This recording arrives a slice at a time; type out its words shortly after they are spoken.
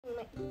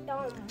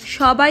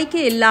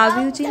সবাইকে love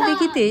you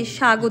জিন্দেগিতে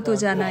স্বাগত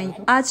জানাই।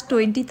 আজ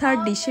 23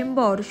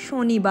 ডিসেম্বর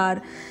শনিবার।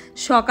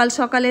 সকাল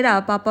সকালেরা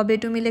পাপা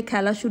বেটু মিলে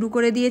খেলা শুরু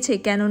করে দিয়েছে,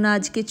 কেননা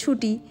আজকে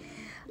ছুটি।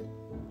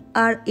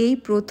 আর এই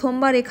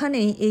প্রথমবার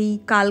এখানে এই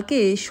কালকে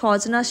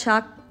সজনা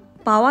শাক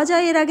পাওয়া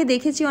যায়, এর আগে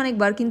দেখেছি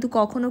অনেকবার, কিন্তু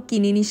কখনো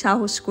কিনিনি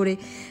সাহস করে।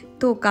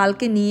 তো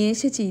কালকে নিয়ে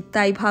এসেছি,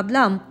 তাই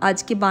ভাবলাম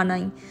আজকে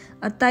বানাই।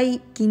 আর তাই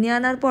কিনে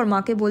আনার পর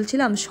মাকে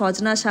বলছিলাম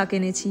সজনা শাক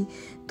এনেছি।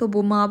 তো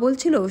মা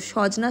বলছিল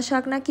সজনা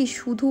শাক নাকি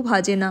শুধু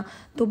ভাজে না,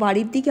 তো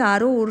বাড়ির দিকে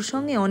আরও ওর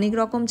সঙ্গে অনেক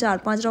রকম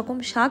 4-5 রকম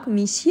শাক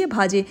মিশিয়ে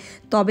ভাজে,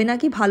 তবে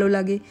নাকি ভালো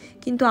লাগে।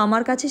 কিন্তু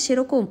আমার কাছে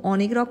সেরকম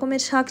অনেক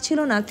রকমের শাক ছিল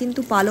না, কিন্তু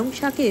পালং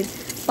শাকের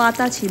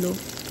পাতা ছিল,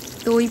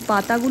 তো ওই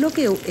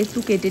পাতাগুলোকেও একটু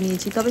কেটে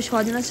নিয়েছি। তবে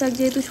সজনা শাক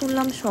যেহেতু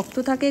শুনলাম শক্ত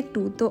থাকে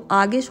একটু, তো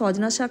আগে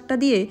সজনা শাকটা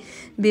দিয়ে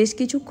বেশ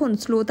কিছুক্ষণ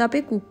স্লো তাপে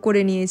কুক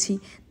করে নিয়েছি,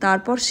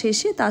 তারপর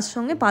শেষে তার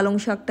সঙ্গে পালং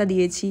শাকটা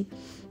দিয়েছি।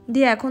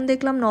 দিয়ে এখন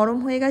দেখলাম নরম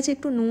হয়ে গেছে,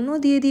 একটু নুনও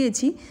দিয়ে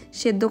দিয়েছি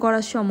সেদ্ধ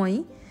করার সময়ই।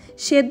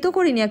 সেদ্ধ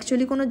করিনি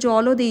অ্যাকচুয়ালি, কোনো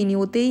জলও দিইনি,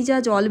 ওতেই যা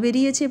জল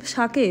বেরিয়েছে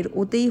শাকের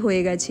ওতেই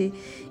হয়ে গেছে।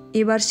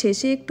 এবার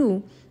শেষে একটু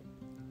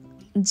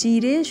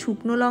জিরে,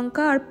 শুকনো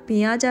লঙ্কা আর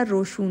পেঁয়াজ আর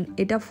রসুন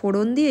এটা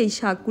ফোড়ন দিয়ে এই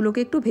শাকগুলোকে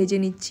একটু ভেজে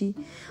নিচ্ছি।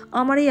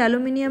 আমার এই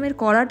অ্যালুমিনিয়ামের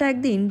কড়াটা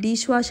একদিন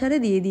ডিশ ওয়াশারে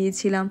দিয়ে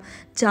দিয়েছিলাম,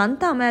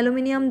 জানতাম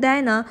অ্যালুমিনিয়াম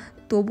দেয় না,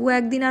 তবু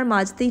একদিন আর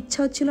মাজতে ইচ্ছা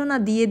হচ্ছিল না,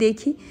 দিয়ে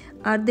দেখি,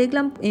 আর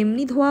দেখলাম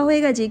এমনি ধোয়া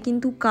হয়ে গেছে,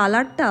 কিন্তু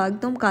কালারটা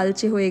একদম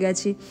কালচে হয়ে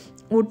গেছে,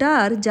 ওটা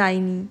আর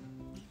যায়নি।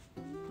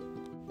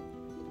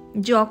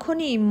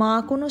 যখনই মা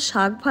কোনো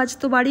শাক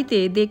ভাজতো বাড়িতে,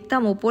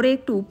 দেখতাম ওপরে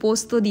একটু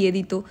পোস্ত দিয়ে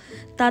দিত,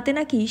 তাতে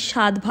নাকি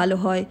স্বাদ ভালো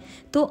হয়।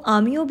 তো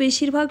আমিও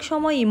বেশিরভাগ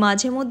সময়ই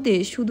মাঝে মধ্যে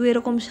শুধু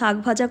এরকম শাক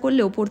ভাজা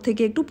করলে ওপর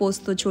থেকে একটু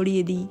পোস্ত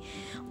ছড়িয়ে দিই।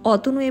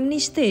 অতনু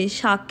এমনিতে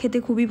শাক খেতে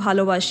খুবই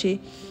ভালোবাসে,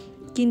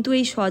 কিন্তু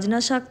এই সজনা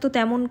শাক তো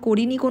তেমন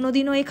করিনি কোনো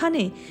দিনও,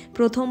 এখানে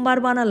প্রথমবার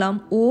বানালাম।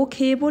 ও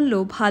খেয়ে বলল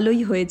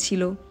ভালোই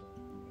হয়েছিল।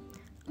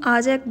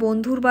 আজ এক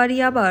বন্ধুর বাড়ি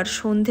আবার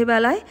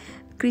সন্ধেবেলায়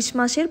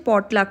ক্রিসমাসের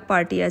পটলাক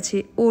পার্টি আছে,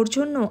 ওর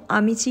জন্য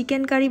আমি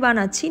চিকেন কারি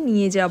বানাচ্ছি,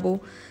 নিয়ে যাব।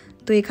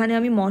 তো এখানে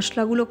আমি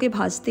মশলাগুলোকে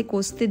ভাজতে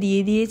কষতে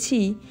দিয়ে দিয়েছি,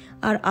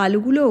 আর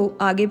আলুগুলোও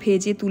আগে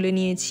ভেজে তুলে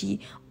নিয়েছি।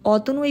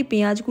 অতনু ওই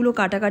পেঁয়াজগুলো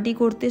কাটাকাটি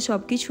করতে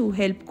সব কিছু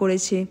হেল্প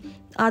করেছে,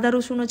 আদা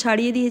রসুনও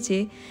ছাড়িয়ে দিয়েছে।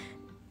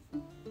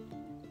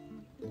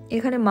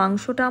 এখানে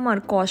মাংসটা আমার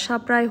কষা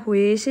প্রায়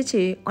হয়ে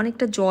এসেছে,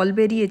 অনেকটা জল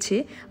বেরিয়েছে,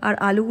 আর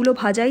আলুগুলো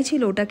ভাজাই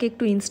ছিল, ওটাকে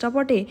একটু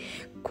ইনস্টাপটে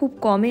খুব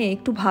কমে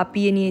একটু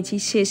ভাপিয়ে নিয়েছি,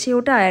 শেষে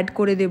ওটা অ্যাড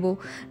করে দেব,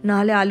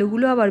 নাহলে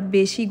আলুগুলো আবার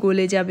বেশি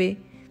গলে যাবে।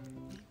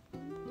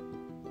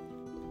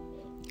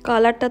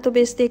 কালারটা তো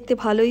বেশ দেখতে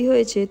ভালোই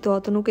হয়েছে, তো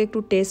অতনুকে একটু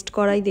টেস্ট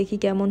করাই, দেখি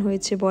কেমন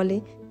হয়েছে বলে।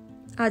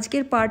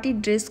 আজকের পার্টির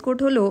ড্রেস কোড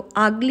হলো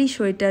আগলি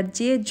সোয়েটার,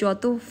 যে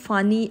যত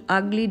ফানি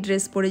আগলি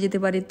ড্রেস পরে যেতে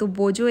পারে। তো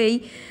বোঝো এই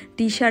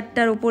টি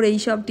শার্টটার ওপর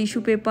এইসব টিস্যু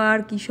পেপার,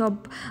 কী সব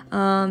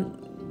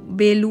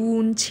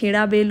বেলুন,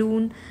 ছেঁড়া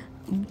বেলুন,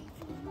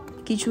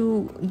 কিছু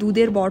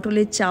দুধের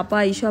বটলের চাপা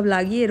এইসব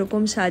লাগিয়ে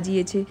এরকম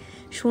সাজিয়েছে।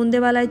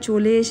 সন্ধেবেলায়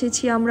চলে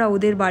এসেছি আমরা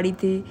ওদের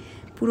বাড়িতে।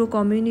 পুরো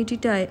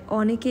কমিউনিটিটায়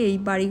অনেকেই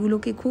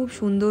বাড়িগুলোকে খুব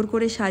সুন্দর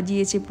করে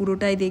সাজিয়েছে,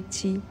 পুরোটাই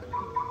দেখছি,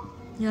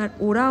 আর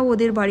ওরা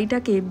ওদের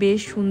বাড়িটাকে বেশ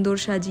সুন্দর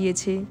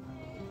সাজিয়েছে।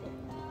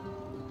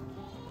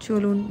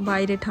 চলুন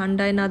বাইরে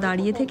ঠান্ডায় না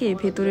দাঁড়িয়ে থেকে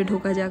ভেতরে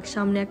ঢোকা যাক।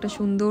 সামনে একটা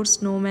সুন্দর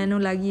স্নোম্যানও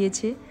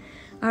লাগিয়েছে,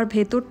 আর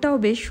ভেতরটাও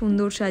বেশ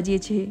সুন্দর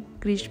সাজিয়েছে।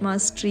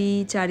 ক্রিসমাস ট্রি,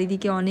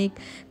 চারিদিকে অনেক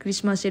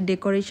ক্রিসমাসের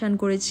ডেকোরেশন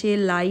করেছে,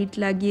 লাইট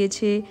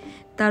লাগিয়েছে,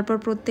 তারপর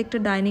প্রত্যেকটা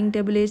ডাইনিং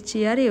টেবিলের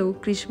চেয়ারেও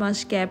ক্রিসমাস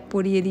ক্যাপ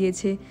পরিয়ে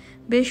দিয়েছে।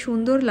 বেশ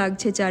সুন্দর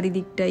লাগছে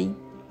চারিদিকটাই।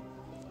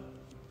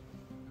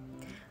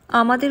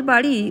 আমাদের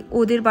বাড়ি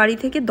ওদের বাড়ি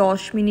থেকে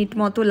 10 মিনিট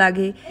মতো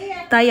লাগে,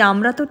 তাই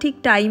আমরা তো ঠিক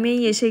টাইমেই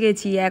এসে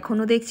গেছি।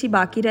 এখনও দেখছি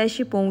বাকিরা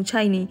এসে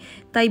পৌঁছায়নি,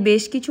 তাই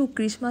বেশ কিছু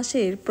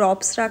ক্রিসমাসের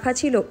প্রপস রাখা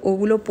ছিল,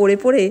 ওগুলো পরে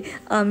পরে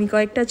আমি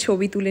কয়েকটা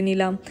ছবি তুলে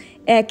নিলাম।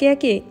 একে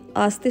একে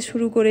আসতে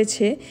শুরু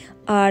করেছে,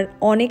 আর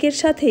অনেকের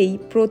সাথেই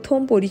প্রথম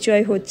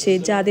পরিচয় হচ্ছে,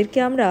 যাদেরকে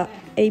আমরা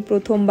এই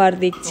প্রথমবার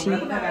দেখছি।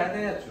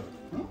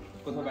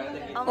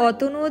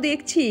 অতনুও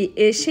দেখছি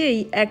এসেই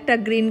একটা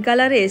গ্রিন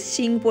কালারের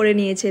শিং পরে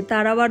নিয়েছে,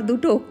 তার আবার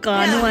দুটো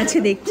কানও আছে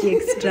দেখছি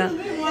এক্সট্রা।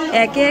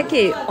 একে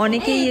একে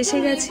অনেকেই এসে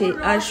গেছে,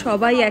 আর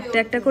সবাই একটা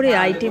একটা করে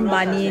আইটেম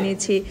বানিয়ে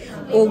এনেছে।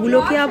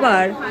 ওগুলোকে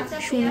আবার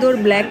সুন্দর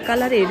ব্ল্যাক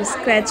কালারের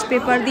স্ক্র্যাচ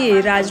পেপার দিয়ে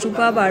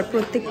রাজরূপা আবার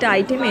প্রত্যেকটা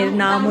আইটেমের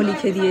নামও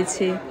লিখে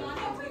দিয়েছে।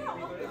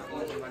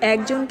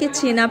 একজনকে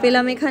চেনা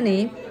পেলাম এখানে,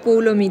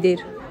 পৌলমীদের।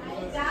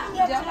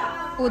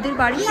 ওদের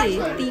বাড়িতে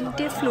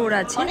 3টে ফ্লোর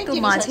আছে, তো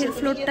মাঝের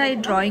ফ্লোরটায়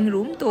ড্রয়িং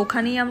রুম, তো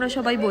ওখানেই আমরা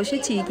সবাই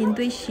বসেছি। কিন্তু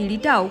এই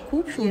সিঁড়িটাও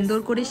খুব সুন্দর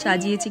করে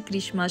সাজিয়েছে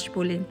ক্রিসমাস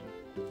বলে।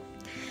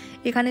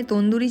 এখানে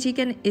তন্দুরি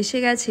চিকেন এসে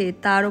গেছে,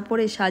 তার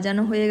ওপরে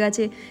সাজানো হয়ে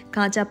গেছে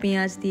কাঁচা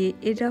পেঁয়াজ দিয়ে।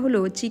 এটা হলো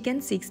চিকেন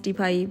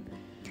 65।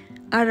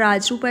 আর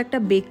রাজরূপা একটা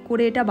বেক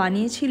করে এটা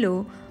বানিয়েছিল,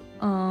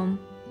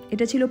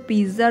 এটা ছিল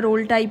পিৎজা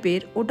রোল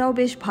টাইপের, ওটাও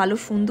বেশ ভালো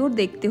সুন্দর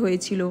দেখতে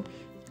হয়েছিল।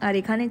 আর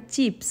এখানে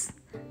চিপস,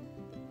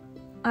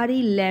 আর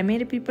এই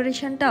ল্যামের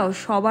প্রিপারেশনটাও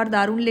সবার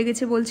দারুণ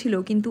লেগেছে বলছিল,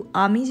 কিন্তু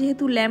আমি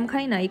যেহেতু ল্যাম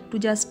খাই না, একটু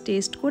জাস্ট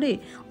টেস্ট করে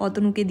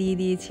অতনুকে দিয়ে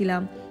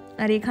দিয়েছিলাম।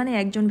 আর এখানে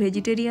একজন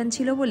ভেজিটেরিয়ান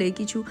ছিল বলে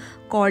কিছু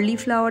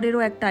কর্নফ্লাওয়ারেরও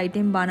একটা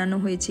আইটেম বানানো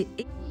হয়েছে।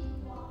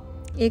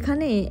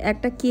 এখানে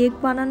একটা কেক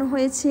বানানো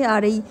হয়েছে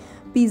আর এই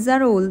পিৎজা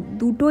রোল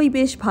দুটোই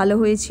বেশ ভালো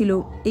হয়েছিল।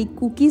 এই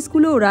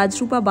কুকিজগুলো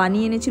রাজরূপা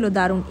বানিয়ে এনেছিল,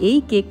 দারুণ। এই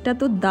কেকটা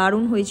তো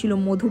দারুণ হয়েছিল,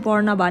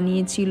 মধুপর্ণা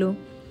বানিয়েছিল।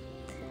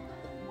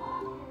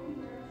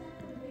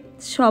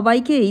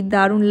 সবাইকেই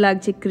দারুণ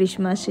লাগছে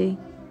ক্রিসমাসে।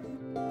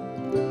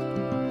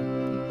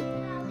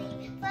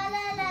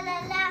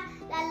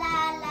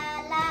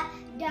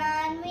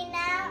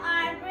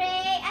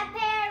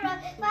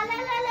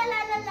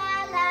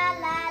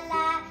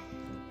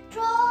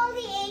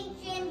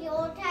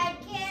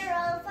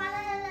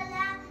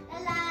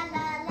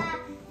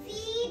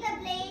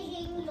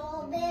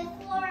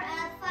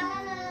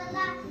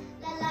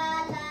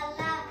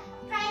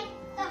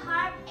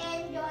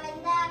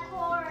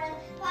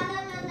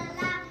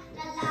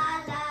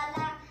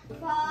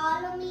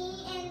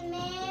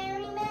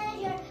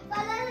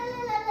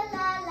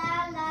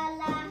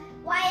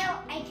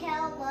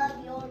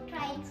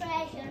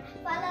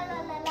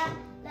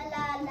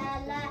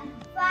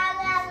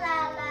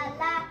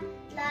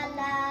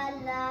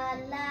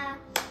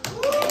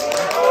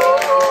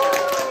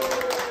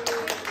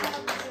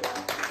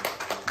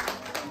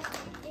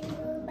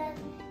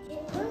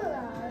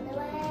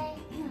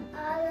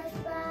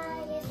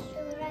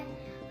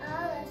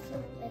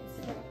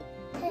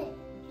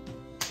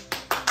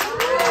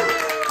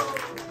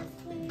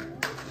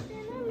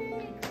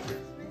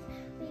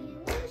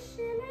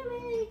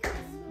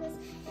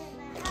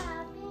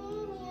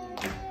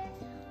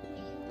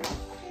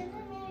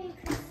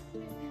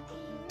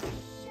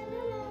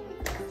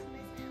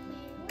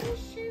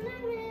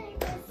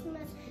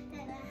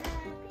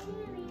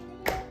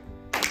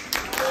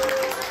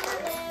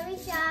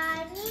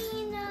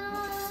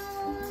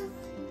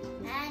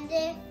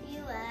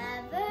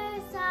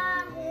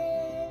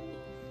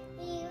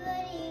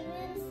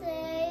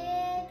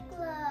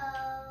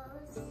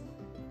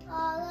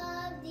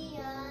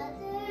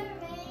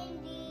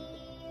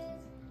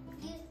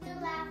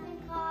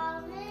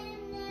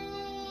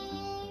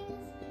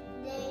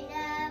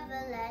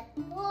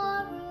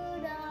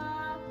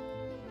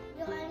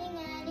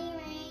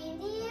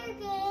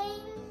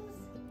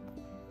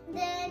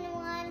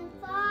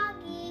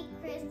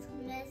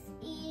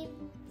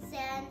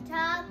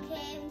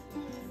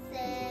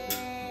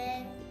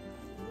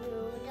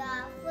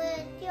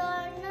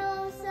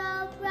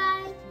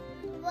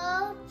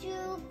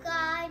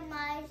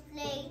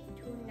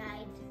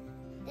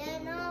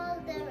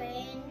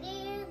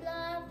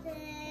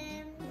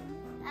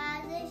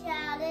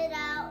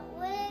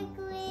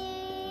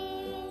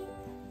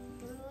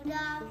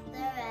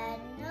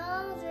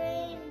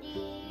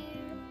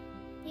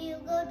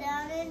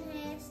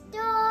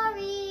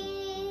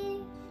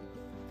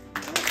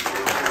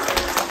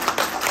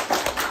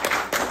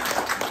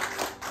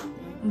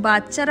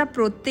 বাচ্চারা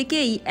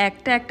প্রত্যেকেই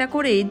একটা একটা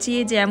করে যে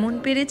যেমন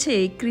পেরেছে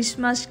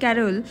ক্রিসমাস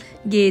ক্যারল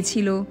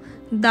গেয়েছিল,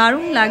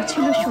 দারুণ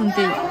লাগছিল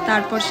শুনতে।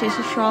 তারপর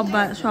শেষে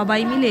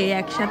সবাই মিলে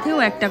একসাথেও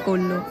একটা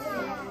করলো।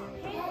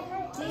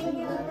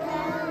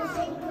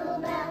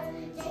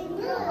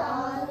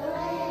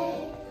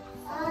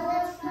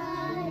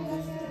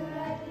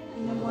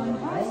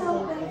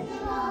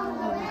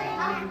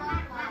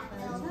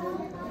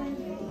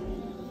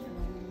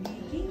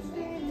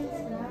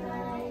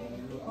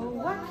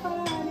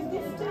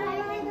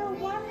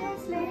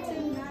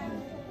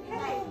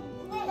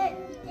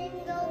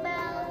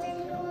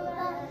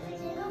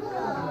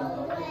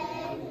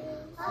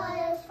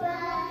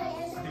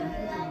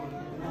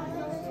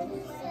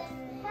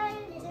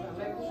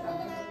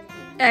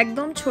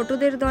 একদম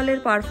ছোটদের দলের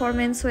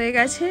পারফরমেন্স হয়ে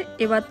গেছে।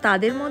 এবার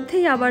তাদের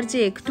মধ্যেই আবার যে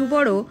একটু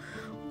বড়,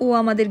 ও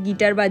আমাদের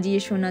গিটার বাজিয়ে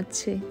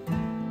শোনাচ্ছে।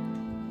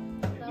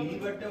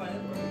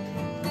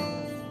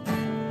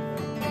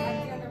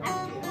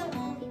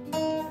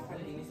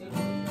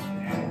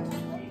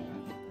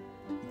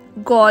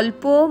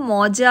 গল্প,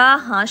 মজা,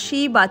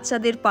 হাসি,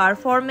 বাচ্চাদের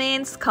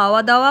পারফরমেন্স,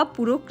 খাওয়া দাওয়া,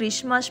 পুরো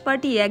ক্রিসমাস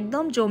পার্টি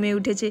একদম জমে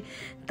উঠেছে।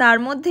 তার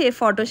মধ্যে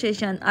ফটো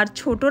সেশন, আর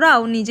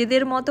ছোটরাও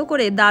নিজেদের মতো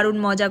করে দারুণ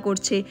মজা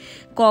করছে।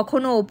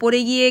 কখনো ওপরে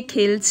গিয়ে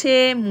খেলছে,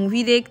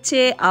 মুভি দেখছে,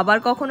 আবার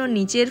কখনো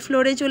নিচের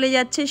ফ্লোরে চলে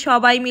যাচ্ছে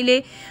সবাই মিলে।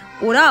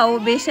 ওরাও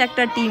বেশ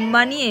একটা টিম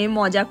বানিয়ে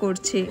মজা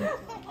করছে।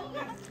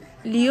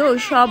 লিও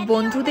সব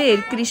বন্ধুদের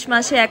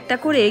ক্রিসমাসে একটা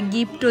করে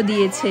গিফটও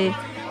দিয়েছে,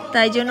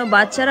 তাই জন্য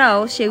বাচ্চারাও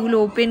সেগুলো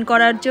ওপেন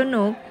করার জন্য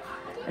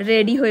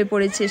রেডি হয়ে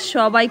পড়েছে,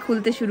 সবাই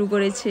খুলতে শুরু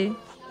করেছে।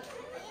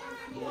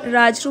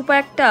 রাজরূপা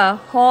একটা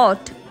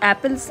হট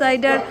অ্যাপেল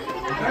সাইডার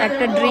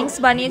একটা ড্রিঙ্কস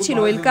বানিয়েছিল,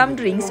 ওয়েলকাম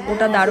ড্রিঙ্কস,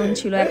 ওটা দারুণ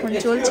ছিল। এখন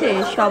চলছে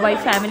সবাই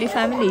ফ্যামিলি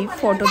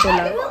ফটো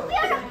তোলা।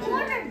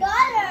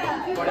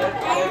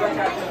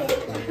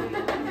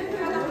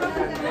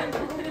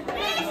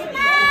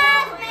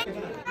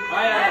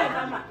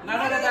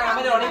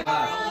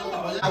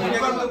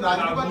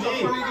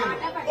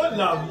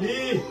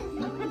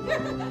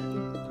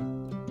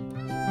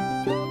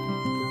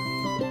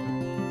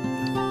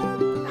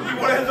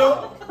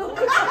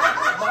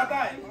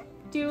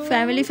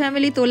 ফ্যামিলি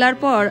ফ্যামিলি তোলার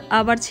পর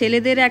আবার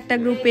ছেলেদের একটা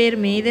গ্রুপের,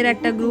 মেয়েদের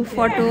একটা গ্রুপ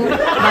ফটো,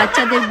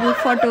 বাচ্চাদের গ্রুপ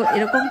ফটো,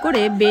 এরকম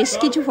করে বেশ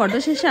কিছু ফটো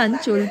সেশন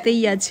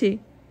চলতেই আছে।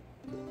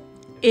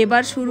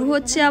 এবার শুরু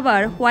হচ্ছে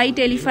আবার হোয়াইট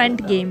এলিফ্যান্ট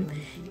গেম।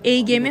 এই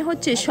গেমে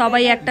হচ্ছে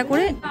সবাই একটা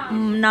করে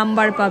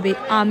নাম্বার পাবে।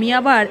 আমি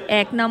আবার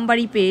 1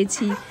 নাম্বারই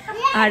পেয়েছি।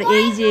 আর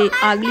এই যে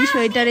আগলি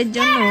সোয়েটারের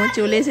জন্য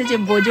চলে এসেছে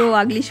বোঝো,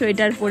 আগলি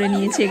সোয়েটার পরে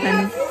নিয়েছে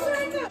এখানে।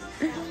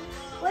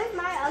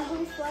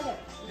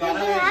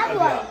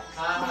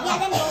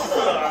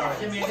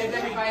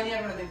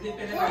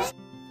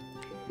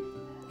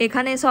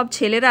 এখানে সব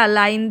ছেলেরা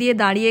লাইন দিয়ে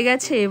দাঁড়িয়ে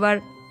গেছে এবার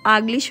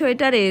আগলি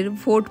সোয়েটারের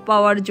ভোট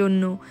পাওয়ার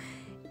জন্য।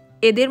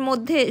 এদের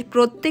মধ্যে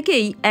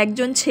প্রত্যেকেই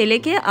একজন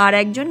ছেলেকে আর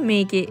একজন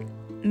মেয়েকে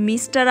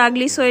মিস্টার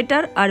আগলি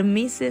সোয়েটার আর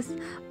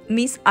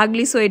মিস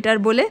আগলি সোয়েটার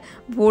বলে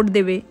ভোট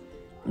দেবে।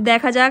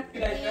 দেখা যাক,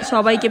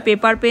 সবাইকে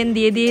পেপার পেন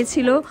দিয়ে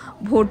দিয়েছিল,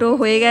 ভোটও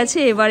হয়ে গেছে।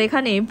 এবার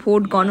এখানে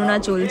ভোট গণনা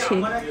চলছে।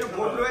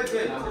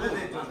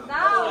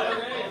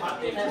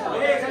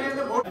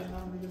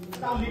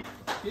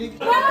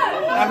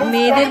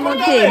 মেয়েদের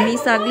মধ্যে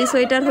মিস আগলি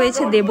সোয়েটার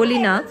হয়েছে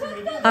দেবলীনা,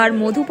 আর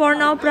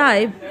মধুপর্ণাও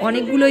প্রায়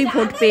অনেকগুলোই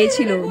ভোট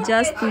পেয়েছিল।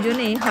 জাস্ট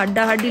দুজনে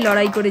হাড্ডাহাড্ডি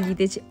লড়াই করে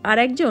জিতেছে। আর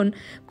একজন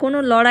কোনো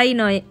লড়াই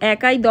নয়,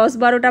 একাই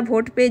 10-12টা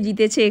ভোট পেয়ে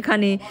জিতেছে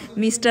এখানে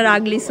মিস্টার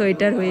আগলি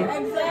সোয়েটার হয়ে।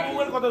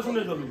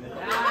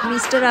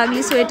 মিস্টার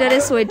আগলি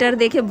সোয়েটারের সোয়েটার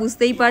দেখে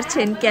বুঝতেই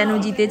পারছেন কেন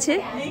জিতেছে।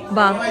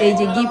 বা এই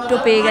যে গিফটও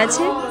পেয়ে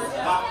গেছে,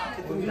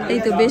 এই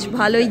তো বেশ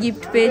ভালোই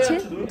গিফট পেয়েছে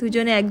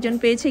দুজনে। একজন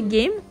পেয়েছে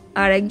গেম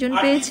আর একজন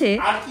পেয়েছে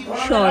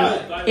শল।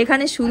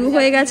 এখানে শুরু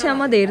হয়ে গেছে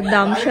আমাদের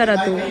দামসারা।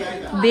 তো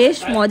বেশ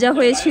মজা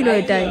হয়েছিল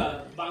এটাই।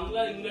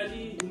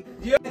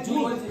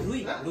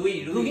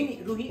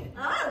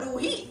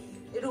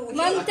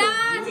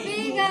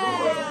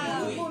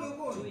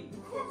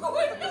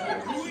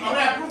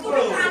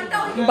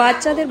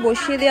 বাচ্চাদের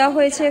বসিয়ে দেওয়া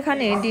হয়েছে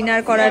এখানে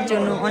ডিনার করার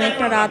জন্য।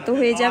 অনেকটা রাতও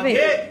হয়ে যাবে।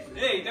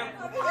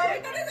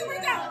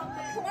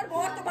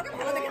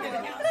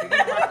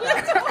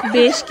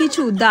 বেশ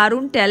কিছু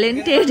দারুণ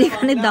ট্যালেন্টেড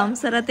এখানে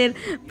দামসারাতের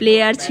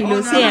প্লেয়ার ছিল।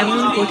 সে এমন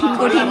কঠিন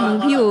কঠিন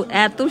মুভিও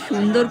এত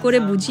সুন্দর করে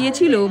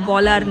বুঝিয়েছিল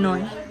বলার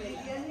নয়।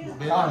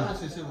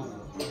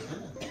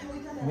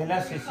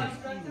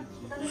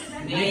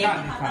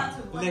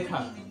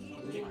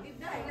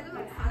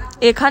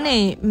 এখানে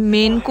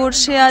মেন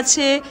কোর্সে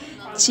আছে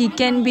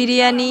চিকেন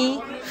বিরিয়ানি,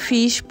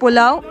 ফিশ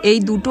পোলাও। এই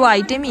দুটো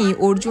আইটেমই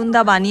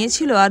অর্জুনদা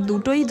বানিয়েছিল আর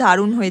দুটোই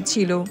দারুণ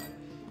হয়েছিল।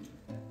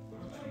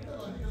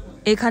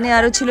 এখানে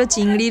আরও ছিল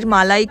চিংড়ির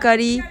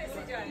মালাইকারি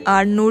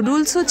আর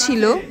নুডলসও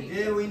ছিল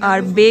আর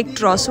বেকড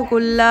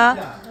রসগোল্লা।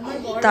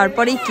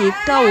 তারপরে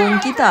কেকটা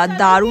অঙ্কিতা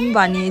দারুণ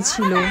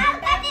বানিয়েছিল।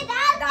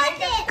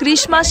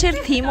 ক্রিসমাসের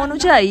থিম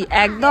অনুযায়ী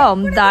একদম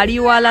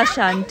দাড়িওয়ালা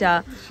সান্টা।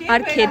 আর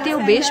খেতেও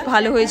বেশ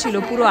ভালো হয়েছিল,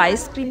 পুরো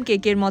আইসক্রিম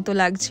কেকের মতো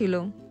লাগছিল।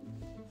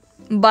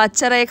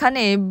 বাচ্চারা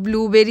এখানে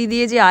ব্লুবেরি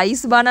দিয়ে যে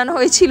আইস বানানো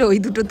হয়েছিল ওই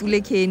দুটো তুলে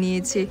খেয়ে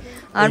নিয়েছে।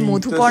 আর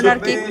মধুপর্ণার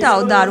কেকটাও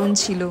দারুণ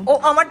ছিল।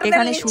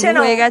 এখানে শুরু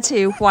হয়ে গেছে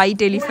হোয়াইট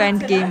এলিফ্যান্ট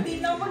গেম।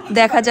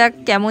 দেখা যাক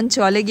কেমন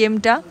চলে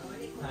গেমটা।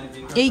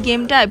 এই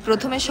গেমটায়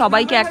প্রথমে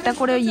সবাইকে একটা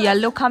করে ওই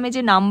ইয়েলো খামে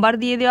যে নাম্বার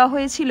দিয়ে দেওয়া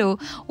হয়েছিল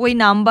ওই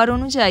নাম্বার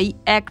অনুযায়ী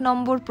 1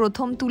 নম্বর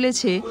প্রথম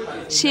তুলেছে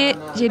সে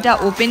যেটা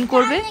ওপেন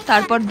করবে,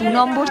 তারপর 2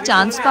 নম্বর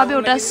চান্স পাবে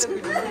ওটা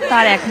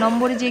তার 1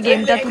 নম্বরে যে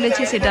গেমটা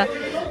তুলেছে সেটা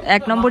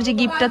 1 নম্বর যে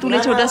গিফটটা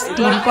তুলেছে ওটা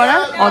স্টিল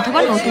করার অথবা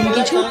নতুন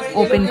কিছু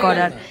ওপেন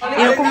করার।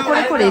 এরকম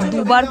করে করে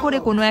 2বার করে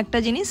কোনো একটা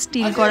জিনিস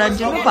স্টিল করার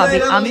জন্য পাবে।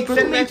 আমি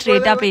প্রথমে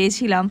ট্রেটা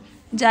পেয়েছিলাম।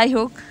 যাই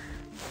হোক,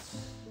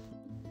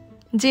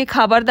 যে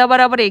খাবার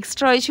দাবার আবার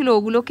এক্সট্রা হয়েছিল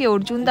ওগুলোকে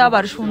অর্জুনদা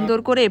আবার সুন্দর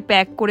করে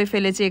প্যাক করে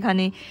ফেলেছে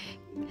এখানে,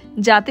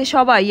 যাতে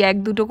সবাই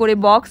 1-2টো করে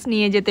বক্স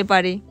নিয়ে যেতে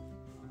পারে।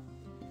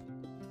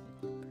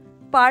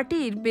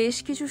 পার্টির বেশ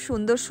কিছু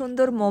সুন্দর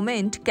সুন্দর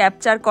মোমেন্ট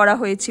ক্যাপচার করা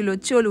হয়েছিল।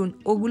 চলুন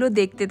ওগুলো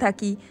দেখতে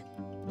থাকি।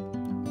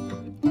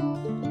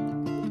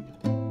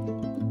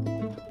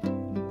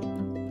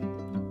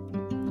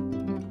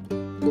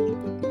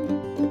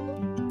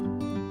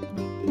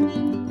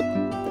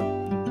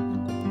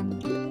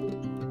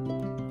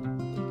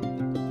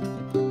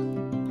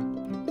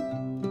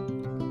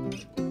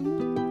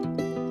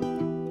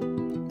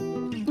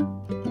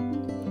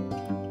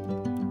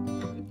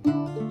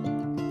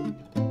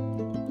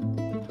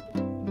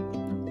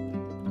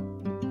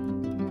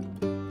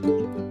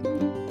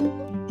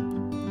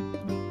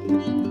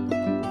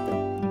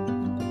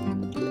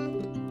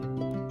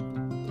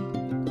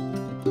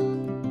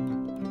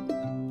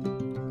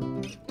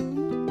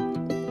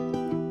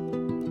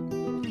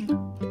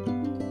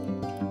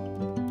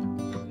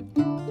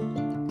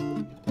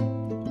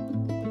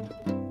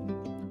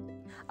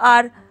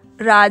 আর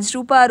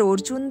রাজরূপা আর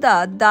অর্জুনদা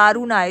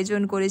দারুণ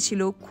আয়োজন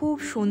করেছিল। খুব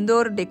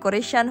সুন্দর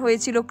ডেকোরেশন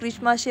হয়েছিল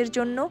ক্রিসমাসের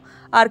জন্য।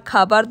 আর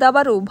খাবার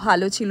দাবারও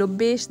ভালো ছিল,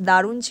 বেশ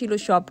দারুণ ছিল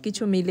সব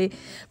কিছু মিলে।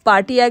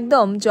 পার্টি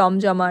একদম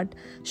জমজমাট।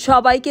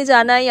 সবাইকে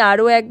জানাই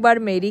আরও একবার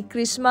মেরি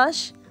ক্রিসমাস।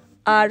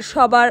 আর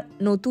সবার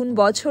নতুন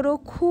বছরও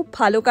খুব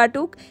ভালো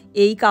কাটুক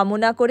এই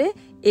কামনা করে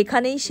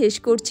এখানেই শেষ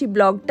করছি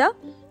ব্লগটা।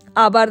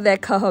 আবার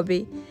দেখা হবে।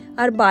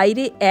 আর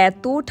বাইরে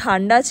এত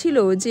ঠান্ডা ছিল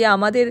যে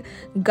আমাদের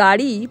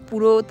গাড়ি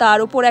পুরো, তার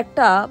ওপর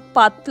একটা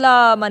পাতলা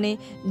মানে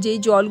যেই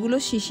জলগুলো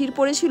শিশির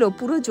পড়েছিল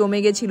পুরো জমে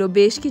গেছিলো।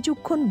 বেশ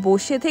কিছুক্ষণ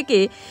বসে থেকে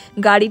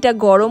গাড়িটা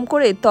গরম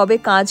করে তবে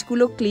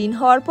কাঁচগুলো ক্লিন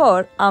হওয়ার পর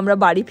আমরা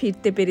বাড়ি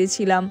ফিরতে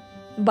পেরেছিলাম।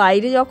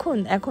 বাইরে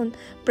এখন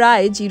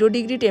প্রায় 0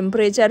 ডিগ্রি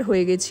টেম্পারেচার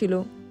হয়ে গেছিলো।